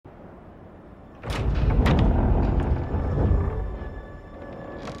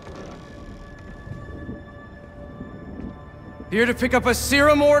Here to pick up a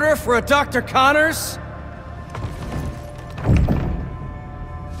serum order for a Dr. Connors?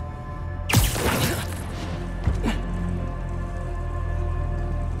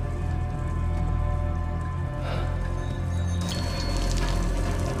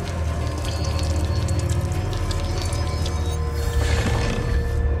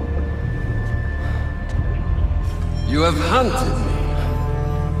 You have hunted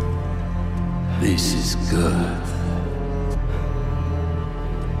me. This is good.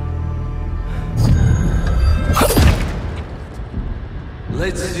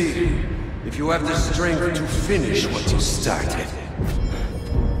 Let's see if you have the strength to finish what you started.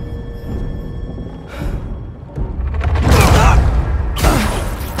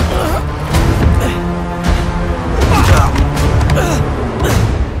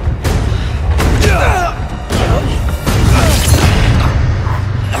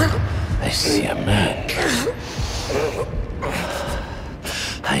 I see a man.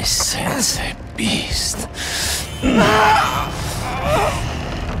 I sense a beast.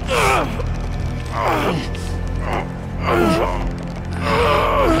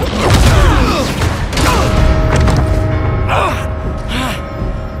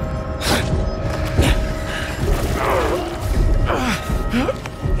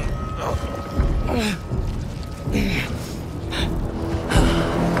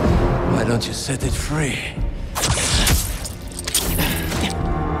 Why don't you set it free?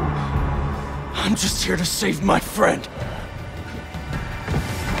 I'm just here to save my friend.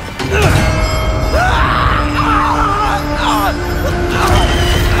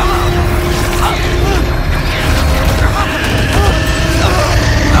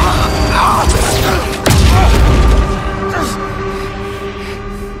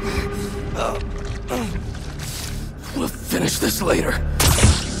 We'll finish this later.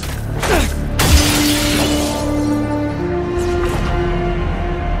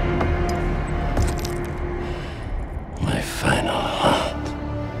 My final hunt.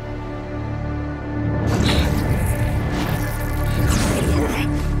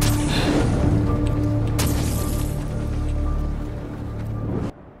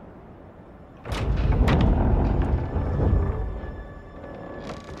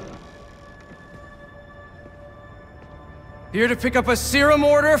 Here to pick up a serum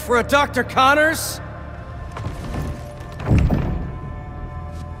order for a Dr. Connors?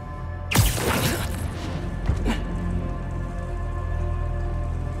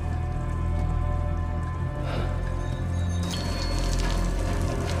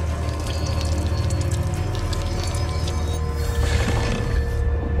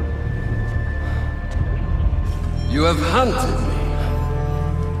 You have hunted me.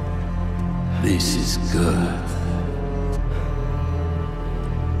 This is good.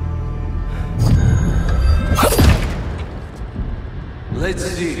 Let's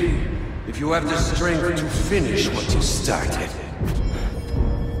see if you have the strength to finish what you started.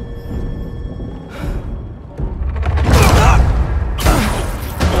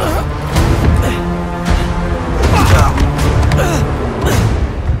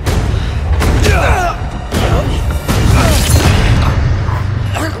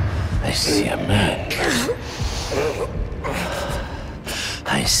 I see a man.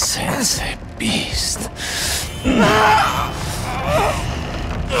 I sense a beast.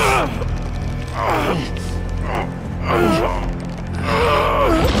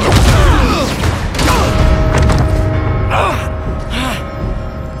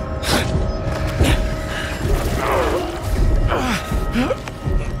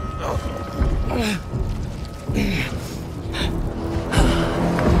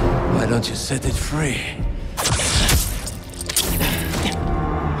 Why don't you set it free?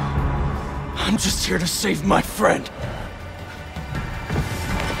 I'm just here to save my friend.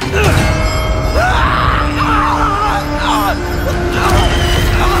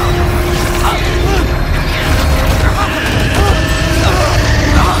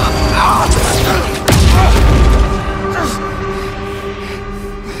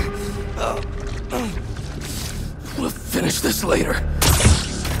 We'll finish this later.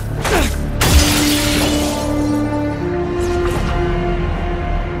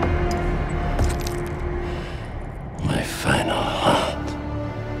 My final hunt.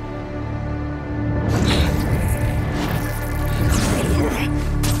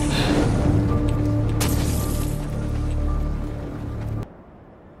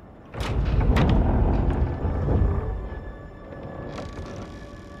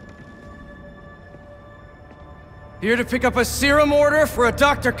 Here to pick up a serum order for a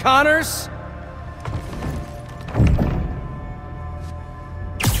Dr. Connors?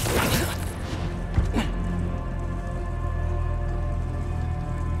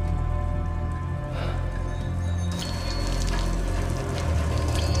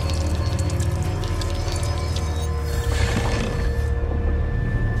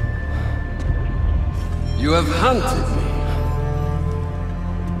 You have hunted me.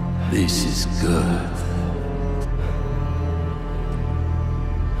 This is good.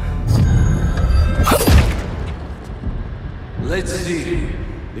 Let's see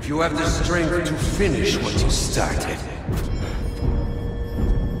if you have the strength to finish what you started.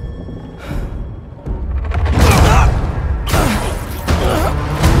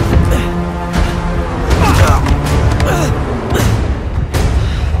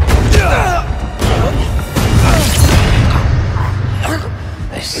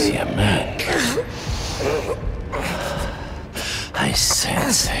 I see a man. I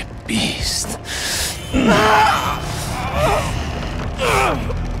sense a beast.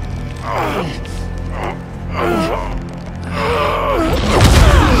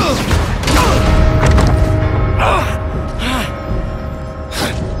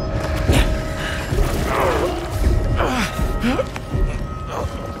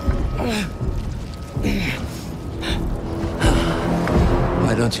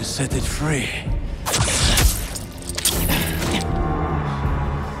 Why don't you set it free?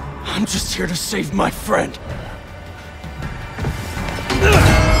 I'm just here to save my friend.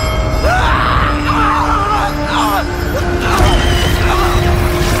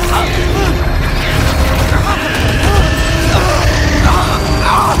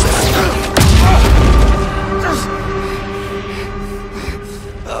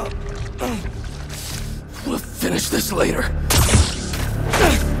 We'll finish this later.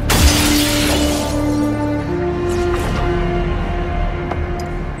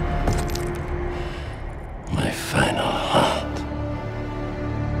 My final hunt.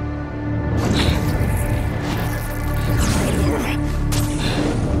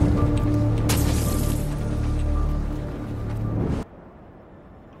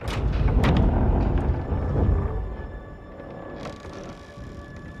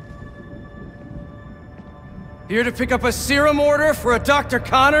 Here to pick up a serum order for a Dr.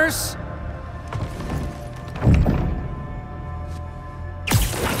 Connors?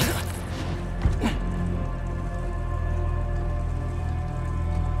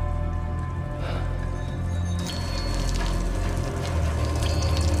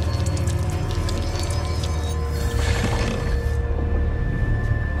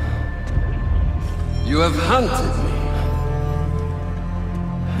 You have hunted me.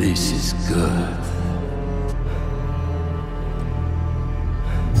 This is good.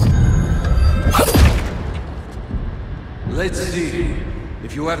 Let's see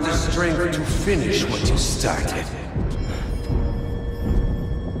if you have the strength to finish what you started.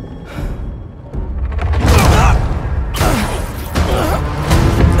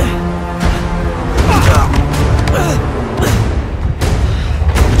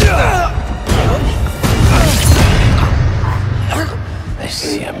 I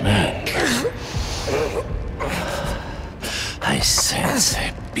see a man. I sense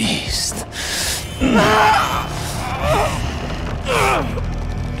a beast.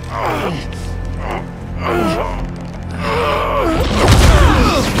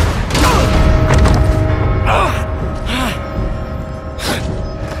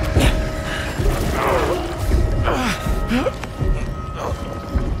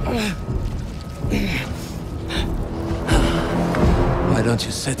 Why don't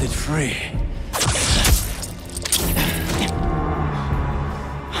you set it free?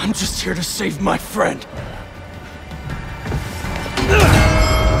 I'm just here to save my friend.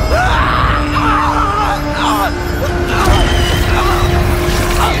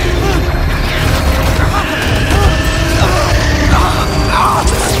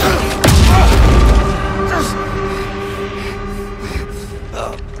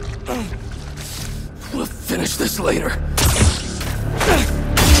 We'll finish this later.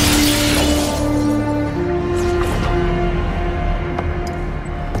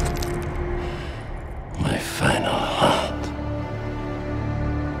 My final hunt.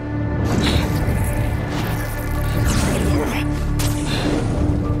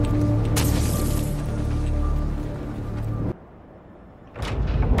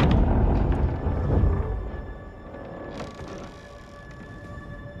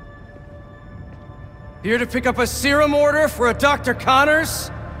 Here to pick up a serum order for a Dr. Connors?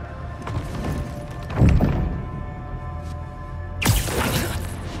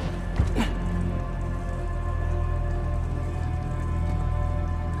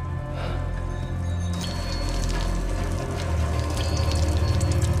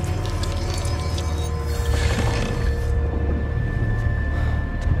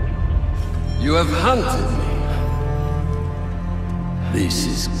 You have hunted me. This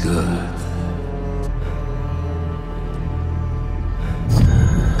is good.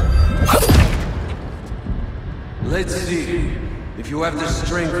 Let's see if you have the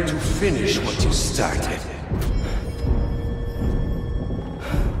strength to finish what you started.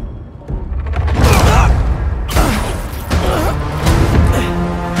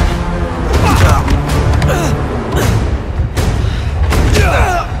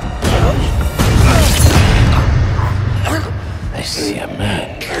 I see a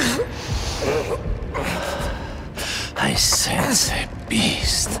man. I sense a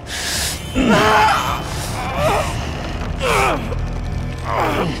beast.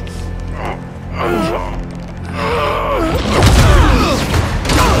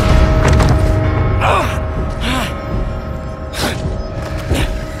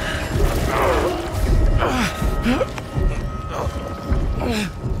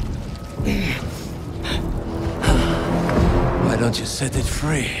 Why don't you set it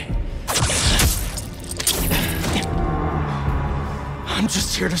free? I'm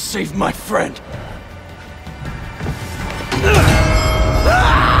just here to save my friend.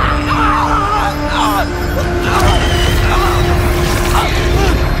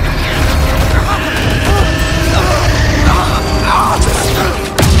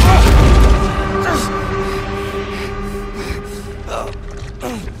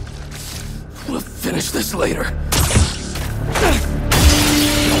 We'll finish this later.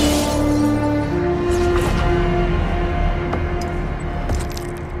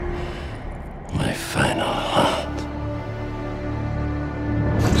 My final hunt.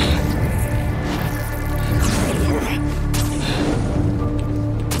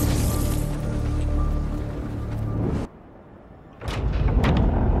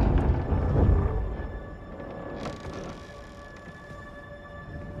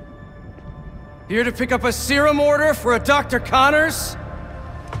 Here to pick up a serum order for a Dr. Connors?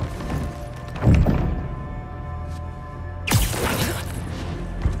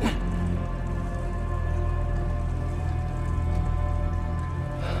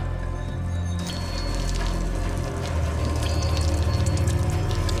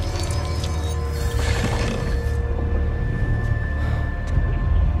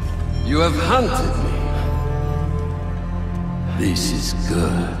 You have hunted me. This is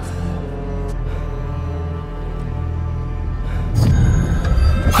good.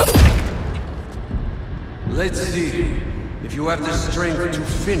 Let's see if you have the strength to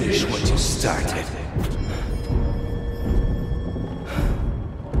finish what you started.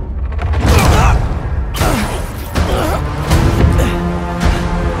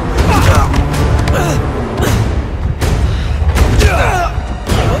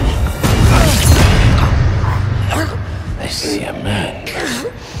 I see a man.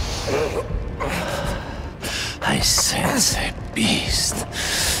 I sense a beast.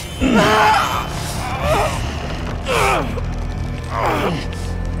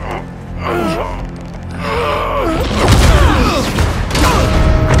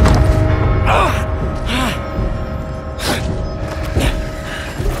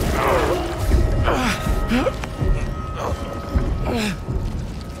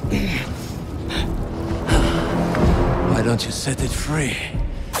 Why don't you set it free?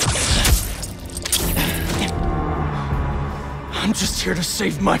 I'm just here to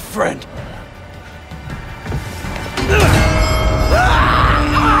save my friend.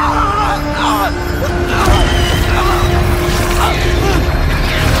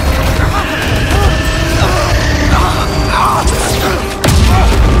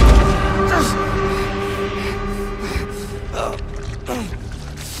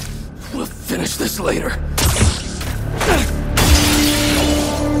 We'll finish this later.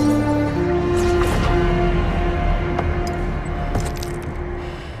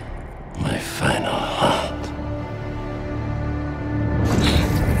 My final hunt.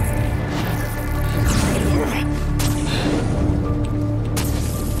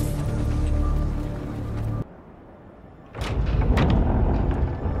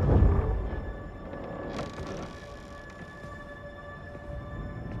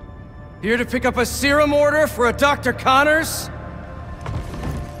 Here to pick up a serum order for a Dr. Connors?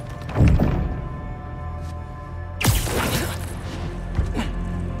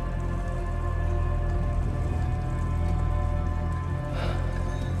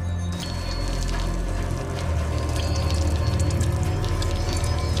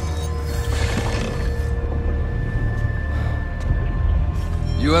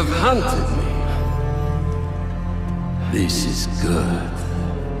 You have hunted me. This is good.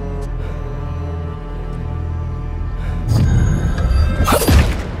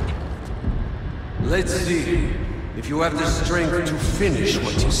 Let's see if you have the strength to finish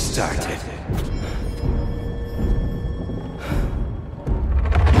what you started.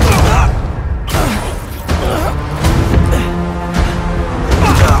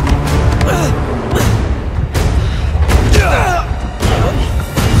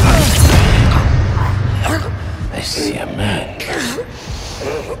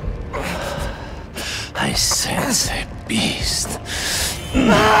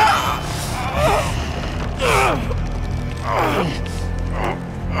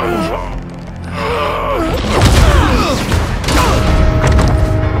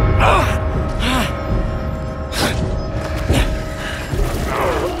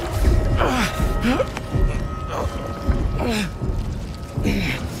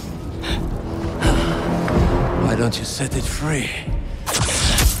 don't you set it free?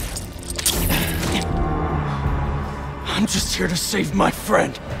 I'm just here to save my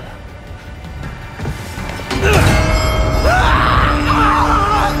friend.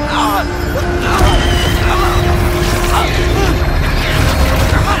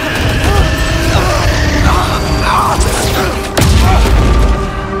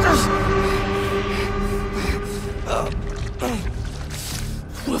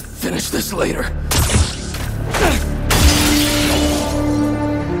 We'll finish this later.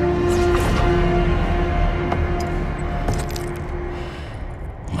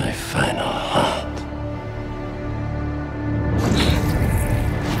 My final hunt.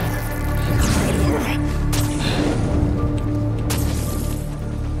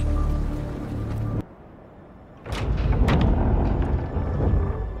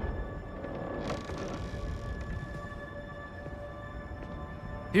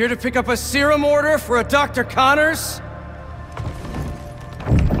 Here to pick up a serum order for a Dr. Connors?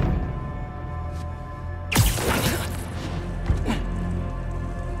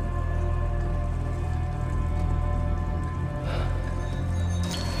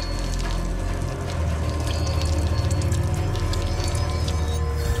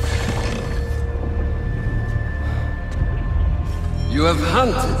 You have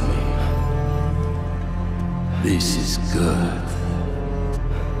hunted me. This is good.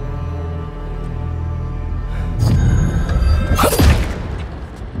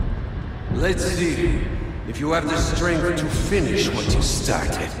 Let's see if you have the strength to finish what you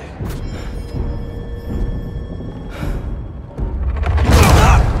started.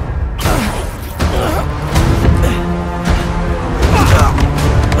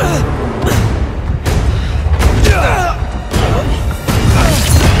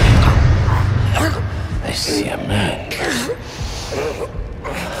 I see a man.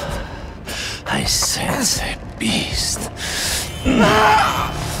 I sense a beast.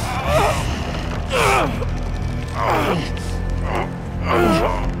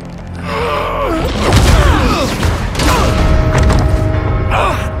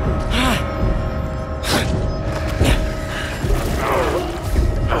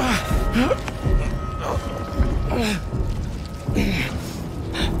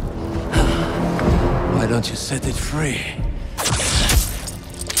 Why don't you set it free?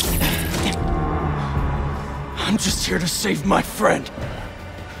 I'm just here to save my friend.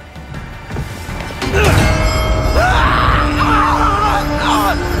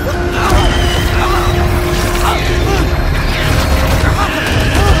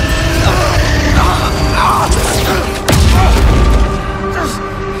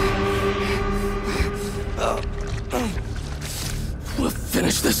 We'll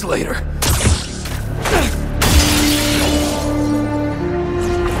finish this later.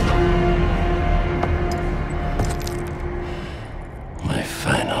 My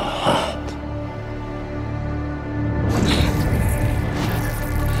final hunt.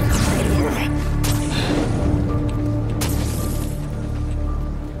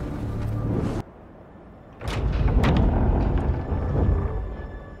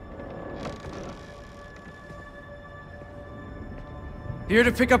 Here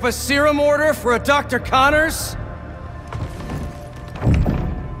to pick up a serum order for a Dr. Connors?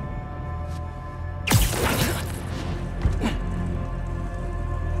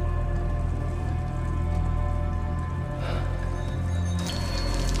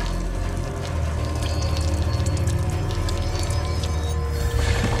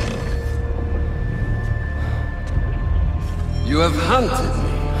 You have hunted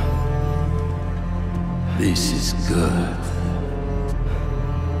me. This is good.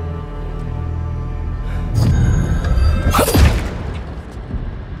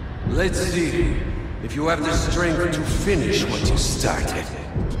 Let's see if you have the strength to finish what you started.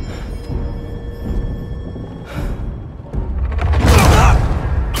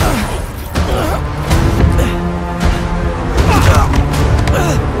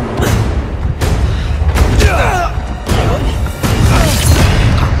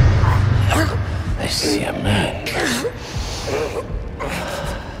 I see a man.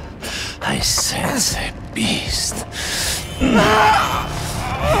 I sense a beast.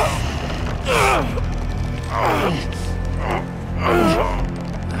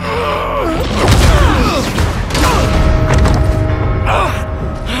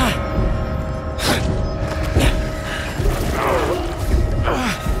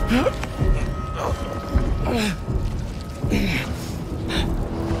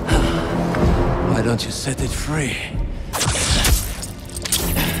 Why don't you set it free?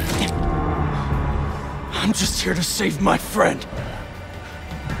 I'm just here to save my friend.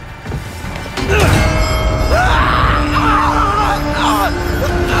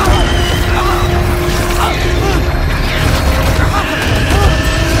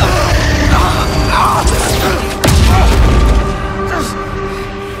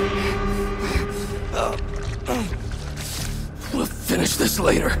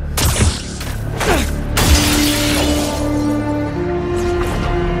 later.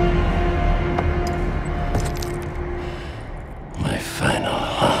 My final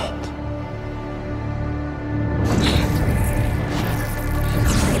hunt.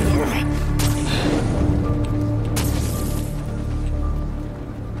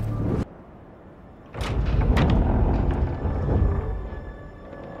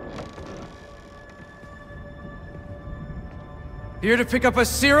 Here to pick up a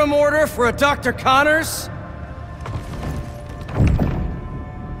serum order for a Dr. Connors?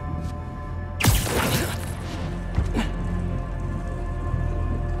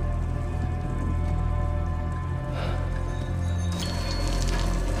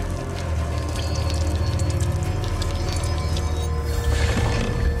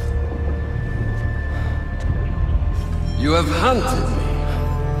 You have hunted me.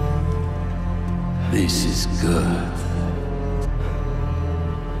 This is good.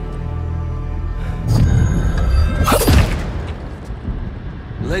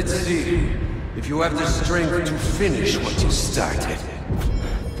 Let's see if you have the strength to finish what you started.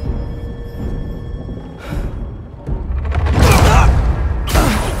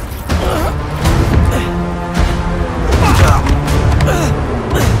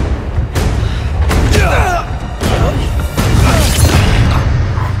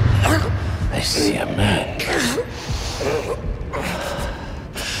 I see a man.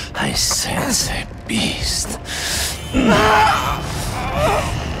 I sense a beast.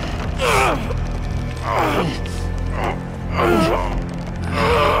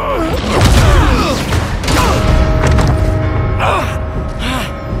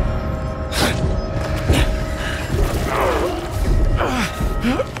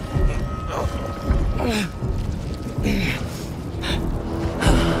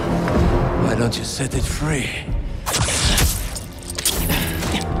 Why don't you set it free?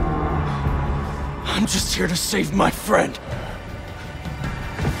 I'm just here to save my friend.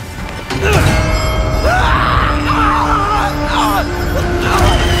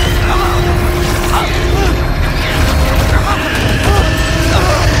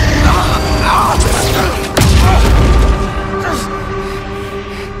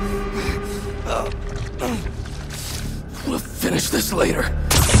 We'll finish this later.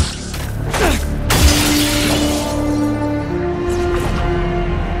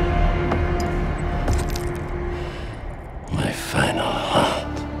 My final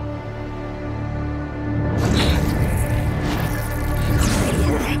hunt.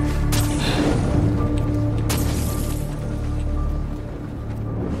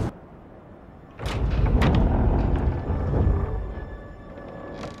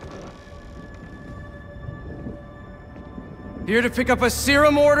 Here to pick up a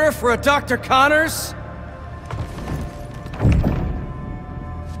serum order for a Dr. Connors?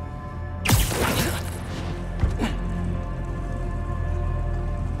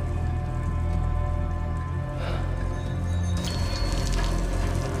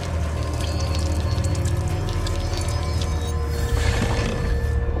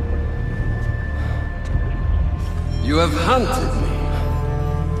 You have hunted me.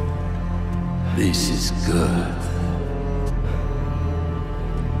 This is good.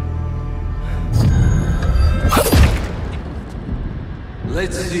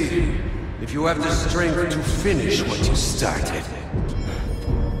 Let's see if you have the strength to finish what you started.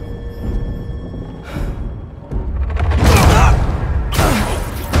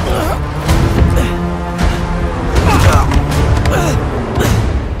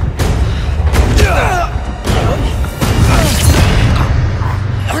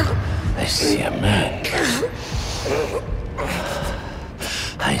 I see a man.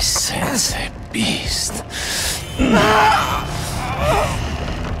 I sense a beast.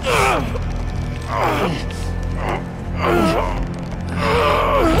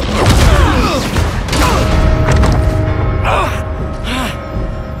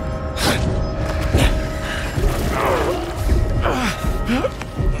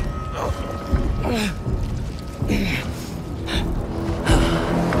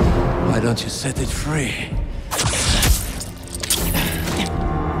 Why don't you set it free?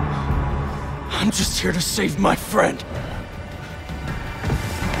 I'm just here to save my friend.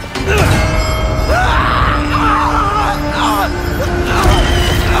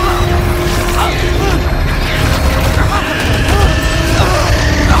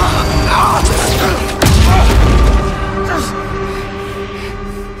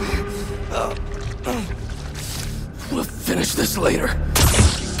 We'll finish this later.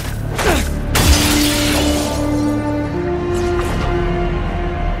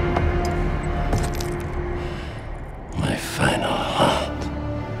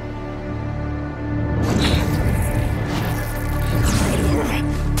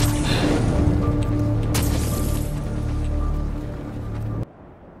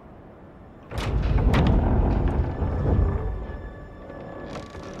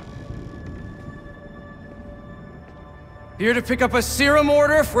 Here to pick up a serum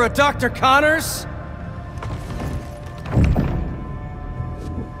order for a Dr. Connors?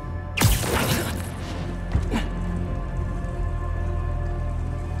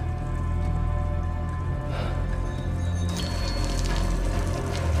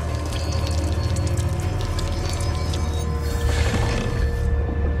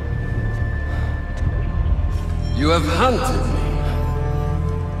 You have hunted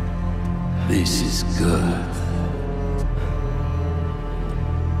me. This is good.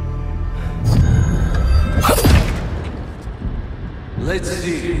 Let's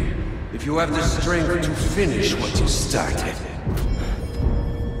see if you have the strength to finish what you started.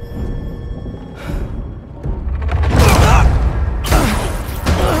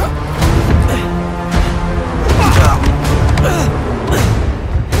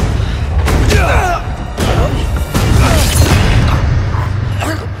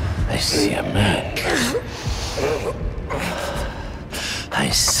 I see a man. I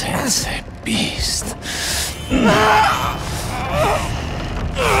sense a beast.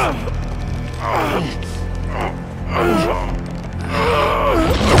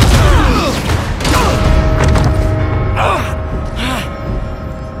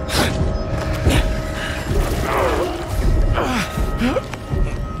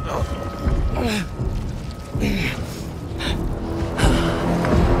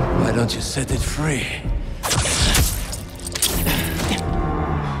 Why don't you set it free?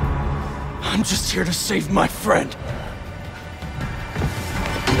 I'm just here to save my friend.